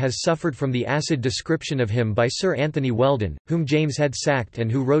reputation has suffered from the acid description of him by Sir Anthony Weldon, whom James had sacked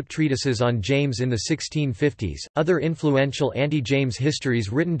and who wrote treatises on James in the 1650s. Other influential anti-James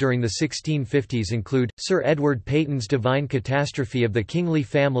histories written during the 1650s include Sir Edward Peyton's Divine Catastrophe of the Kingly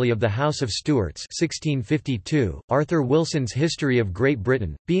Family of the House of Stuarts 1652, Arthur Wilson's History of Great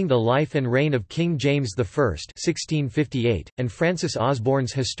Britain, being the life and reign of King James I 1658, and Francis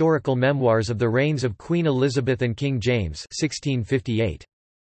Osborne's Historical Memoirs of the Reigns of Queen Elizabeth and King James 1658.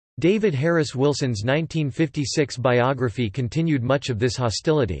 David Harris Wilson's 1956 biography continued much of this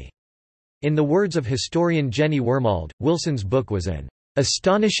hostility. In the words of historian Jenny Wormald, Wilson's book was an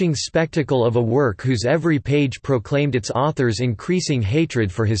astonishing spectacle of a work whose every page proclaimed its author's increasing hatred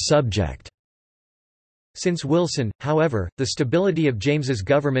for his subject. Since Wilson, however, the stability of James's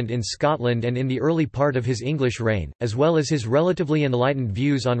government in Scotland and in the early part of his English reign, as well as his relatively enlightened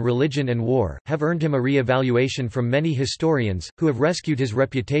views on religion and war, have earned him a re-evaluation from many historians, who have rescued his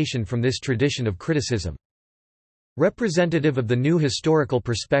reputation from this tradition of criticism. Representative of the new historical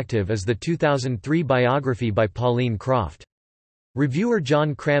perspective is the 2003 biography by Pauline Croft. Reviewer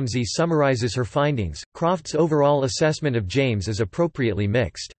John Cramsey summarizes her findings. Croft's overall assessment of James is appropriately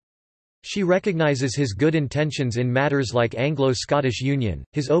mixed. She recognizes his good intentions in matters like Anglo-Scottish union,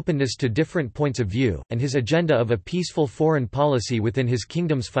 his openness to different points of view, and his agenda of a peaceful foreign policy within his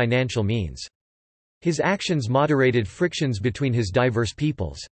kingdom's financial means. His actions moderated frictions between his diverse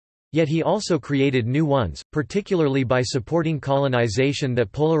peoples. Yet he also created new ones, particularly by supporting colonization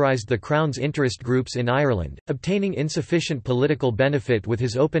that polarized the Crown's interest groups in Ireland, obtaining insufficient political benefit with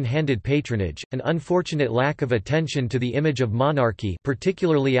his open-handed patronage, an unfortunate lack of attention to the image of monarchy,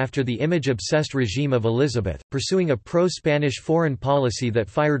 particularly after the image-obsessed regime of Elizabeth, pursuing a pro-Spanish foreign policy that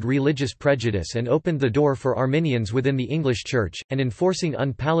fired religious prejudice and opened the door for Arminians within the English Church, and enforcing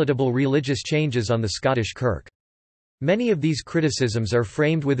unpalatable religious changes on the Scottish Kirk. Many of these criticisms are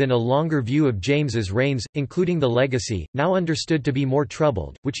framed within a longer view of James's reigns, including the legacy, now understood to be more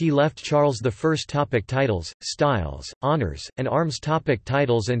troubled, which he left Charles I. Titles, styles, honours, and arms.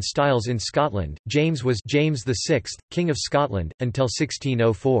 Titles and styles in Scotland. James was James VI, King of Scotland, until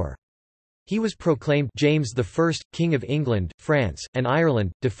 1604. He was proclaimed James I, King of England, France, and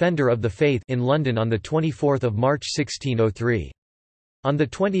Ireland, Defender of the Faith in London on 24 March 1603. On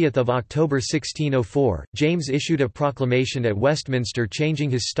 20 October 1604, James issued a proclamation at Westminster changing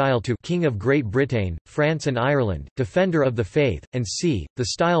his style to King of Great Britain, France and Ireland, Defender of the Faith, and c. The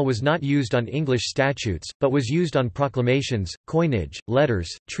style was not used on English statutes, but was used on proclamations, coinage, letters,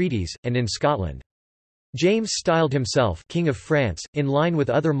 treaties, and in Scotland. James styled himself King of France, in line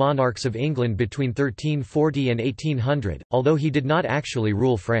with other monarchs of England between 1340 and 1800, although he did not actually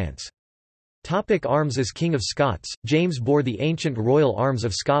rule France. Arms. As King of Scots, James bore the ancient royal arms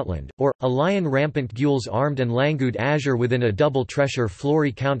of Scotland, or, a lion rampant gules armed and langued azure within a double tressure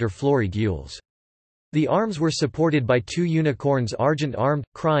flory counter flory gules. The arms were supported by two unicorns argent-armed,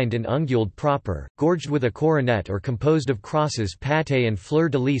 crined and unguled proper, gorged with a coronet or composed of crosses pate and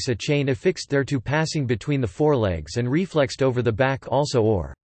fleur-de-lis, a chain affixed thereto passing between the forelegs and reflexed over the back also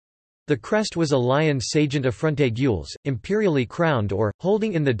or. The crest was a lion sagent affronte gules, imperially crowned or,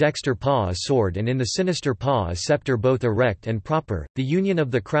 holding in the dexter paw a sword and in the sinister paw a sceptre, both erect and proper. The union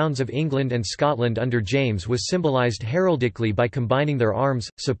of the crowns of England and Scotland under James was symbolised heraldically by combining their arms,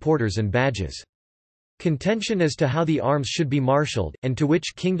 supporters and badges. Contention as to how the arms should be marshalled, and to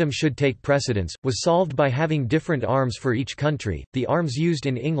which kingdom should take precedence, was solved by having different arms for each country. The arms used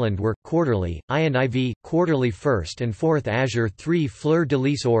in England were, quarterly, INIV, quarterly first and fourth azure 3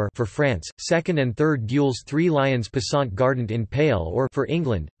 fleur-de-lis or for France, second and third gules 3 lions passant gardant in pale or for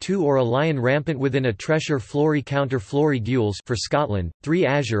England, 2 or a lion rampant within a tressure flory counter flory gules for Scotland, 3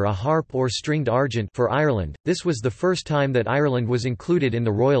 azure a harp or stringed argent for Ireland. This was the first time that Ireland was included in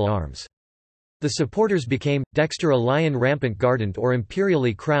the royal arms. The supporters became, dexter a lion rampant gardant or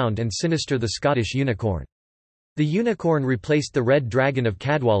imperially crowned and sinister the Scottish unicorn. The unicorn replaced the red dragon of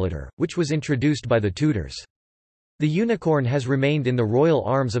Cadwallader, which was introduced by the Tudors. The unicorn has remained in the royal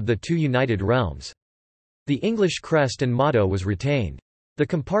arms of the two united realms. The English crest and motto was retained. The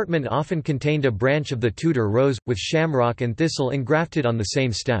compartment often contained a branch of the Tudor rose, with shamrock and thistle engrafted on the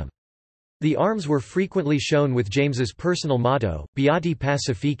same stem. The arms were frequently shown with James's personal motto, Beati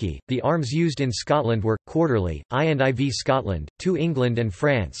Pacifici. The arms used in Scotland were, quarterly, I and IV Scotland, 2 England and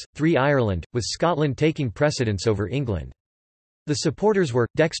France, 3 Ireland, with Scotland taking precedence over England. The supporters were,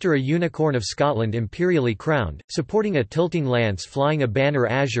 Dexter a unicorn of Scotland imperially crowned, supporting a tilting lance flying a banner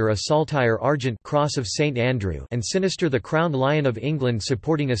azure a saltire argent cross of St Andrew and Sinister the crowned lion of England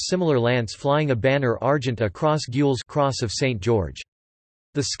supporting a similar lance flying a banner argent a cross gules cross of St George.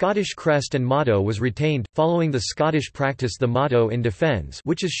 The Scottish crest and motto was retained, following the Scottish practice the motto in defence,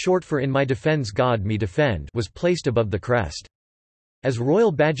 which is short for In my defence God me defend, was placed above the crest. As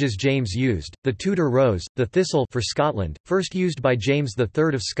royal badges James used, the Tudor rose, the thistle for Scotland, first used by James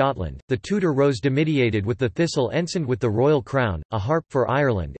III of Scotland, the Tudor rose dimidiated with the thistle ensigned with the royal crown, a harp for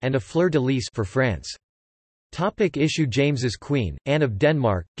Ireland and a fleur-de-lis for France. Issue James's queen, Anne of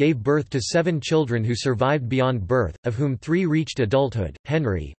Denmark, gave birth to 7 children who survived beyond birth, of whom 3 reached adulthood.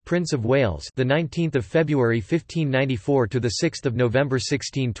 Henry, Prince of Wales, the 19th of February 1594 to the 6th of November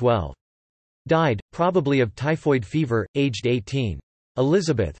 1612. Died, probably of typhoid fever, aged 18.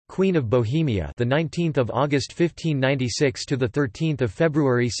 Elizabeth, Queen of Bohemia, the 19th of August 1596 to the 13th of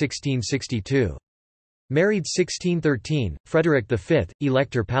February 1662. Married 1613, Frederick V,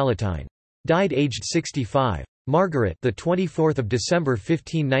 Elector Palatine. Died aged 65. Margaret, the 24th of December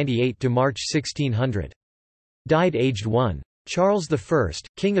 1598 to March 1600. Died aged 1. Charles I,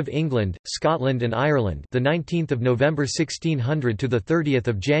 King of England, Scotland and Ireland, the 19th of November 1600 to the 30th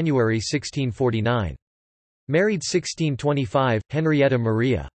of January 1649. Married 1625, Henrietta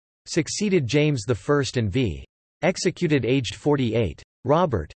Maria. Succeeded James I and v. Executed aged 48.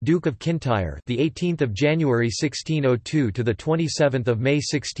 Robert, Duke of Kintyre, the 18th of January 1602 to the 27th of May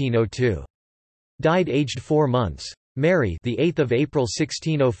 1602. Died aged 4 months. Mary, the 8th of April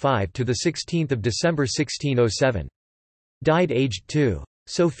 1605 to the 16th of December 1607. Died aged 2.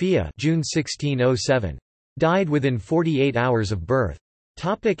 Sophia, June 1607. Died within 48 hours of birth.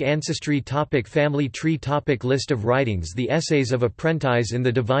 Ancestry Family tree List of writings The Essays of a Prentice in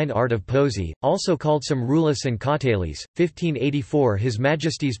the Divine Art of Poesy, also called some Rulis and Cautelis, 1584 His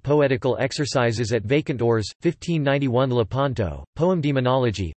Majesty's Poetical Exercises at Vacant Oars, 1591 Lepanto, Poem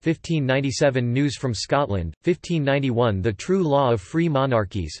Demonology, 1597 News from Scotland, 1591 The True Law of Free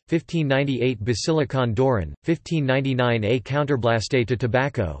Monarchies, 1598 Basilicon Doran, 1599 A Counterblaste to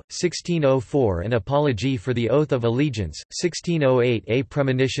Tobacco, 1604 An Apology for the Oath of Allegiance, 1608 A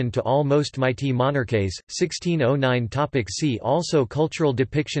Premonition to All Most Mighty Monarchies, 1609 See also Cultural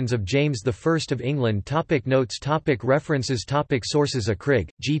depictions of James I of England Notes References Sources A. Krigg,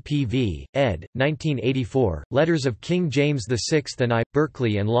 G.P.V., ed. 1984, Letters of King James VI and I,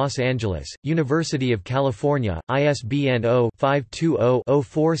 Berkeley and Los Angeles, University of California, ISBN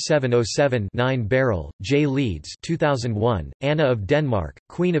 0-520-04707-9 Beryl, J. Leeds 2001, Anna of Denmark,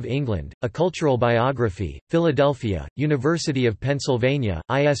 Queen of England, A Cultural Biography, Philadelphia, University of Pennsylvania,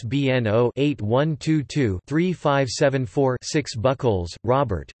 ISBN 0-8122-3574-6 Buchholz,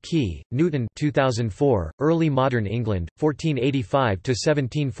 Robert, Key, Newton 2004, Early Modern England,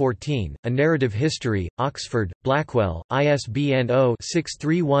 1485–1714, A Narrative History, Oxford, Blackwell, ISBN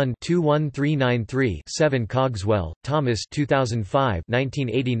 0-631-21393-7 Cogswell, Thomas 2005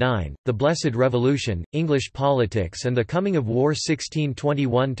 1989, The Blessed Revolution, English Politics and the Coming of War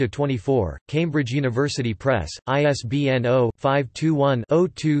 1621–24, Cambridge University Press, ISBN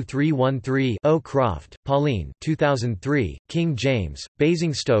 0-521-02313-0 Croft, Pauline 2003, King James,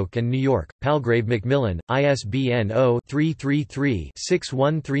 Basingstoke and New York, Palgrave Macmillan, ISBN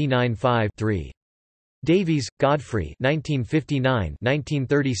 0-333-61395-3. Davies, Godfrey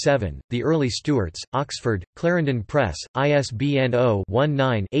 1959–1937, The Early Stuarts, Oxford, Clarendon Press, ISBN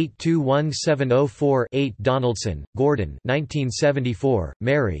 0-19-821704-8 Donaldson, Gordon 1974,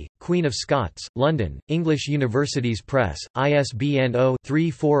 Mary, Queen of Scots, London, English Universities Press, ISBN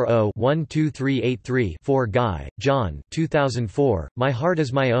 0-340-12383-4 Guy, John 2004, My Heart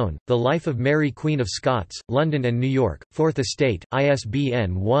is My Own, The Life of Mary Queen of Scots, London and New York, Fourth Estate,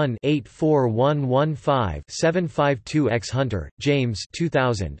 ISBN 1-84115-752-X Hunter, James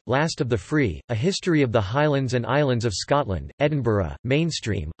 2000, Last of the Free, A History of the Highlands and Islands of Scotland, Edinburgh,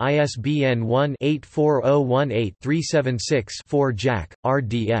 Mainstream, ISBN 1-84018-376-4 Jack,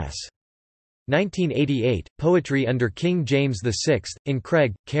 R.D.S. 1988, Poetry under King James VI, in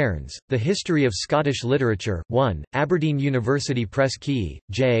Craig, Cairns, The History of Scottish Literature, 1, Aberdeen University Press Key,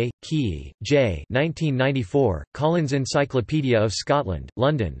 J. 1994, Collins Encyclopedia of Scotland,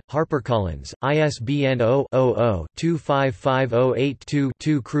 London, HarperCollins, ISBN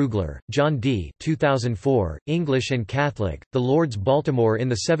 0-00-255082-2 Krugler, John D. 2004, English and Catholic, The Lords Baltimore in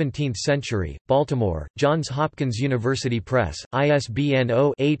the 17th Century, Baltimore, Johns Hopkins University Press, ISBN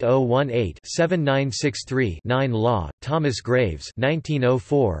 0-8018-7963-9 Law, Thomas Graves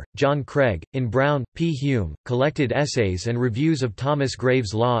 1904, John Craig, in Brown, P. Hume, Collected Essays and Reviews of Thomas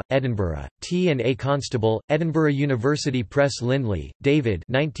Graves Law, Edinburgh, T. and A. Constable, Edinburgh University Press Lindley, David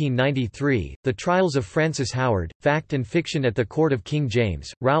 1993, The Trials of Francis Howard, Fact and Fiction at the Court of King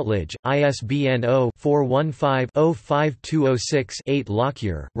James, Routledge, ISBN 0-415-05206-8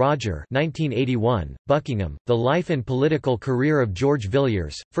 Lockyer, Roger 1981, Buckingham, The Life and Political Career of George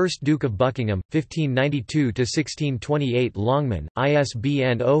Villiers, 1st Duke of Buckingham, 1592–1628 Longman,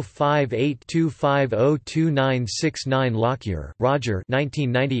 ISBN 0582502969 Lockyer, Roger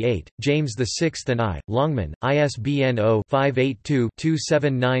 1998, James VI and I, Longman, ISBN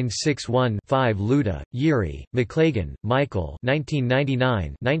 0-582-27961-5 Luda, Yuri, McLagan, Michael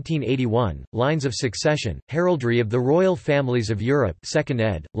 1999–1981, Lines of Succession, Heraldry of the Royal Families of Europe 2nd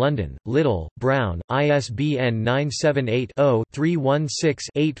ed., London, Little, Brown, ISBN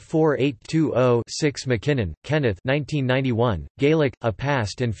 978-0-316-84820-6 McKinnon, Kenneth 1991, Gaelic, A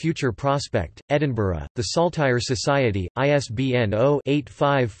Past and Future Prospect, Edinburgh, The Saltire Society, ISBN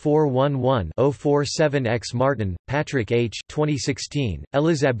 0-85411-047-X Martin, Patrick H. 2016,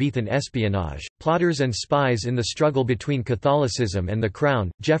 Elizabethan Espionage, Plotters and Spies in the Struggle Between Catholicism and the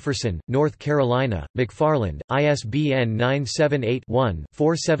Crown, Jefferson, North Carolina, McFarland, ISBN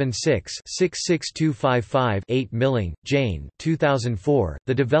 978-1-476-66255-8 Milling, Jane 2004,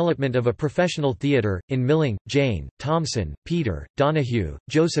 The Development of a Professional Theatre, in Milling, Jane, Thomson, Peter, Donahue,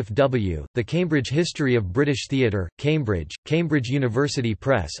 Joseph W., The Cambridge History of British Theatre, Cambridge, Cambridge University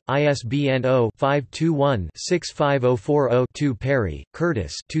Press, ISBN 0-521-65040-2 Perry,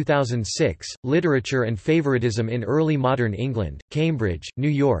 Curtis 2006, Literature and Favoritism in Early Modern England, Cambridge, New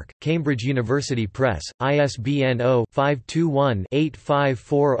York, Cambridge University Press, ISBN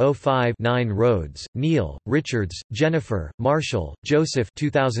 0-521-85405-9 Rhodes, Neil, Richards, Jennifer, Marshall, Joseph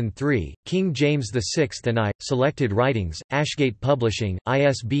 2003, King James VI and I, Selected Writings, Ashgate Publishing,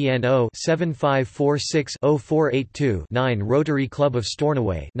 ISBN 0-7546-0482-9 Rotary Club of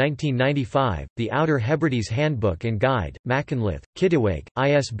Stornoway 1995, The Outer Hebrides Handbook and Guide, Mackinac, Kittiwake,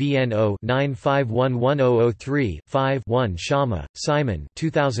 ISBN 0-9511003-5-1 Sharma, Simon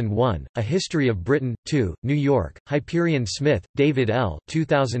 2001, A History of Britain, 2, New York, Hyperion Smith, David L.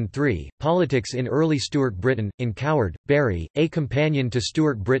 2003, Politics in Early Stuart Britain, in Coward, Barry, A Companion to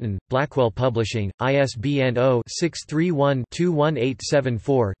Stuart Britain, Blackwell Publishing, ISBN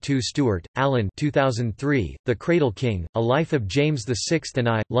 0-631-21874-2 Stewart, Alan 2003, The Cradle King, A Life of James VI and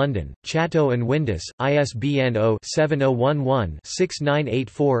I, London, Chatto and Windus, ISBN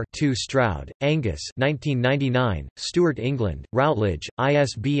 0-7011-6984-2 Stroud, Angus 1999, Stuart England, Routledge,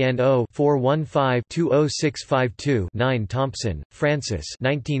 ISBN 0-415-20652-9 Thompson, Francis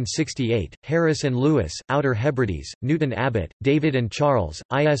 1968, Harris and Lewis, Outer Hebrides, Newton Abbott, David and Charles,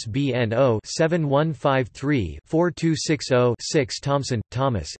 ISBN 0-7153-4260-6 Thompson,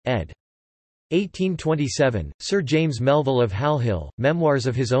 Thomas, ed. 1827, Sir James Melville of Halhill, Memoirs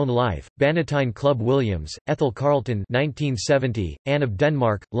of His Own Life, Bannatyne Club Williams, Ethel Carlton 1970, Anne of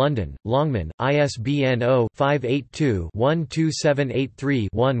Denmark, London, Longman, ISBN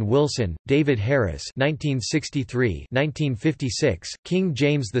 0-582-12783-1 Wilson, David Harris 1963-1956, King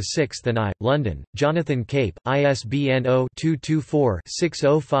James VI and I, London, Jonathan Cape, ISBN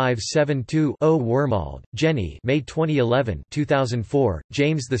 0-224-60572-0 Wormald, Jenny May 2011 2004,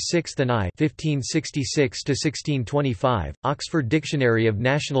 James VI and I 1566–1625, Oxford Dictionary of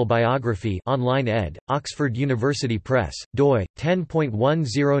National Biography online ed., Oxford University Press, doi,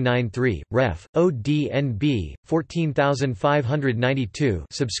 10.1093, ref. ODNB, 14592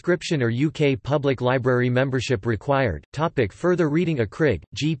 subscription or UK Public Library membership required. Further reading Craig,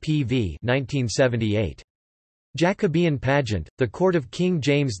 G.P.V. 1978. Jacobean Pageant, The Court of King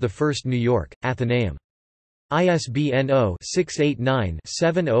James I New York, Athenaeum. ISBN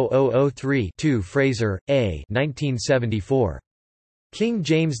 0-689-70003-2 Fraser, A. 1974. King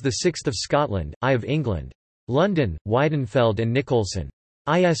James VI of Scotland, I of England. London, Weidenfeld and Nicholson.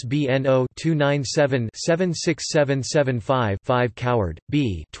 ISBN 0-297-76775-5 Coward,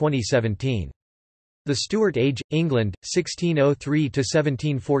 B. 2017. The Stuart Age, England,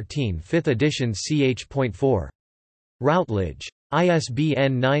 1603–1714 5th edition ch.4. Routledge.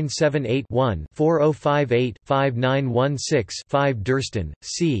 ISBN 978-1-4058-5916-5 Durston,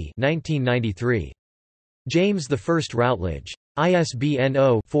 C. 1993. James I Routledge. ISBN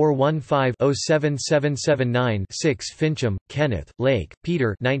 0-415-07779-6 Fincham, Kenneth, Lake,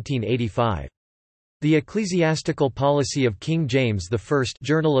 Peter 1985. The Ecclesiastical Policy of King James I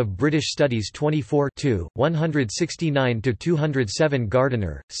Journal of British Studies 24 169–207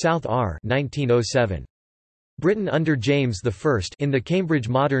 Gardiner, South R 1907. Britain under James I in the Cambridge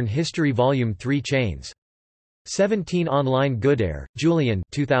Modern History Volume 3 Chains. 17 online Goodair, Julian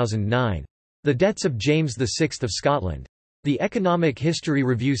 2009. The Debts of James VI of Scotland. The Economic History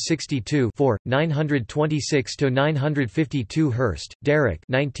Review 62 926–952 Hurst, Derek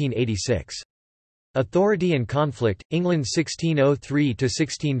 1986. Authority and Conflict, England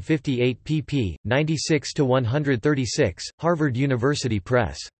 1603–1658 pp. 96–136, Harvard University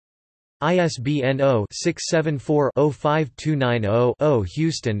Press. ISBN 0-674-05290-0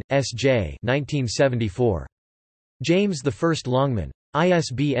 Houston, S.J. 1974. James I Longman.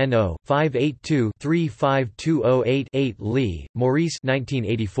 ISBN 0-582-35208-8 Lee, Maurice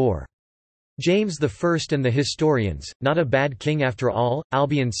 1984. James I and the Historians, Not a Bad King After All,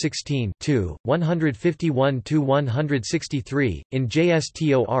 Albion 16 151–163, in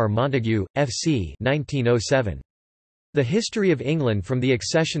JSTOR Montague, F.C. 1907. The History of England from the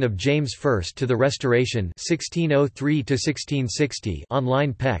Accession of James I to the Restoration 1603–1660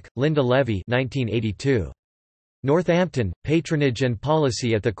 online Peck, Linda Levy 1982. Northampton, Patronage and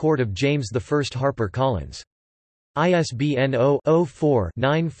Policy at the Court of James I Harper Collins. ISBN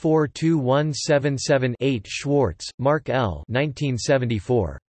 0-04-942177-8 Schwartz, Mark L.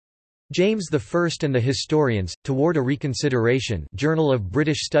 1974. James I and the Historians, Toward a Reconsideration Journal of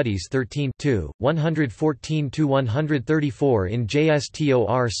British Studies 13 114–134 in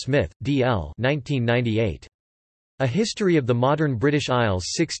JSTOR Smith, D.L. 1998. A History of the Modern British Isles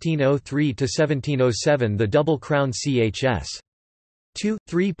 1603–1707 The Double Crown Chs. 2,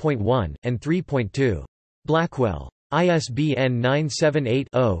 3.1, and 3.2. Blackwell. ISBN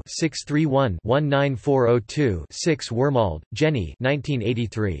 978-0-631-19402-6 Wormald, Jenny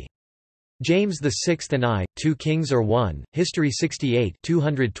 1983. James VI and I, Two Kings or One, History 68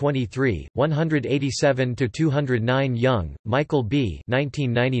 223, 187–209 Young, Michael B.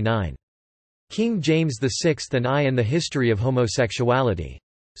 1999. King James VI and I and the History of Homosexuality.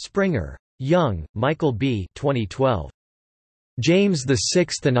 Springer. Young, Michael B. 2012. James VI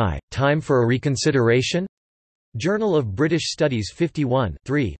and I, Time for a Reconsideration? Journal of British Studies 51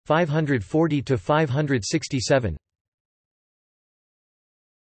 540–567.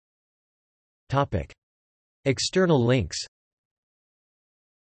 External links.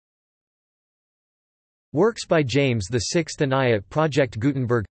 Works by James VI and I at Project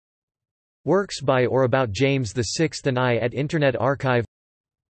Gutenberg. Works by or about James VI and I at Internet Archive.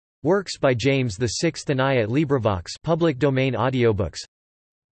 Works by James VI and I at LibriVox public domain audiobooks.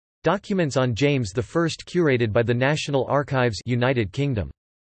 Documents on James I curated by the National Archives, United Kingdom.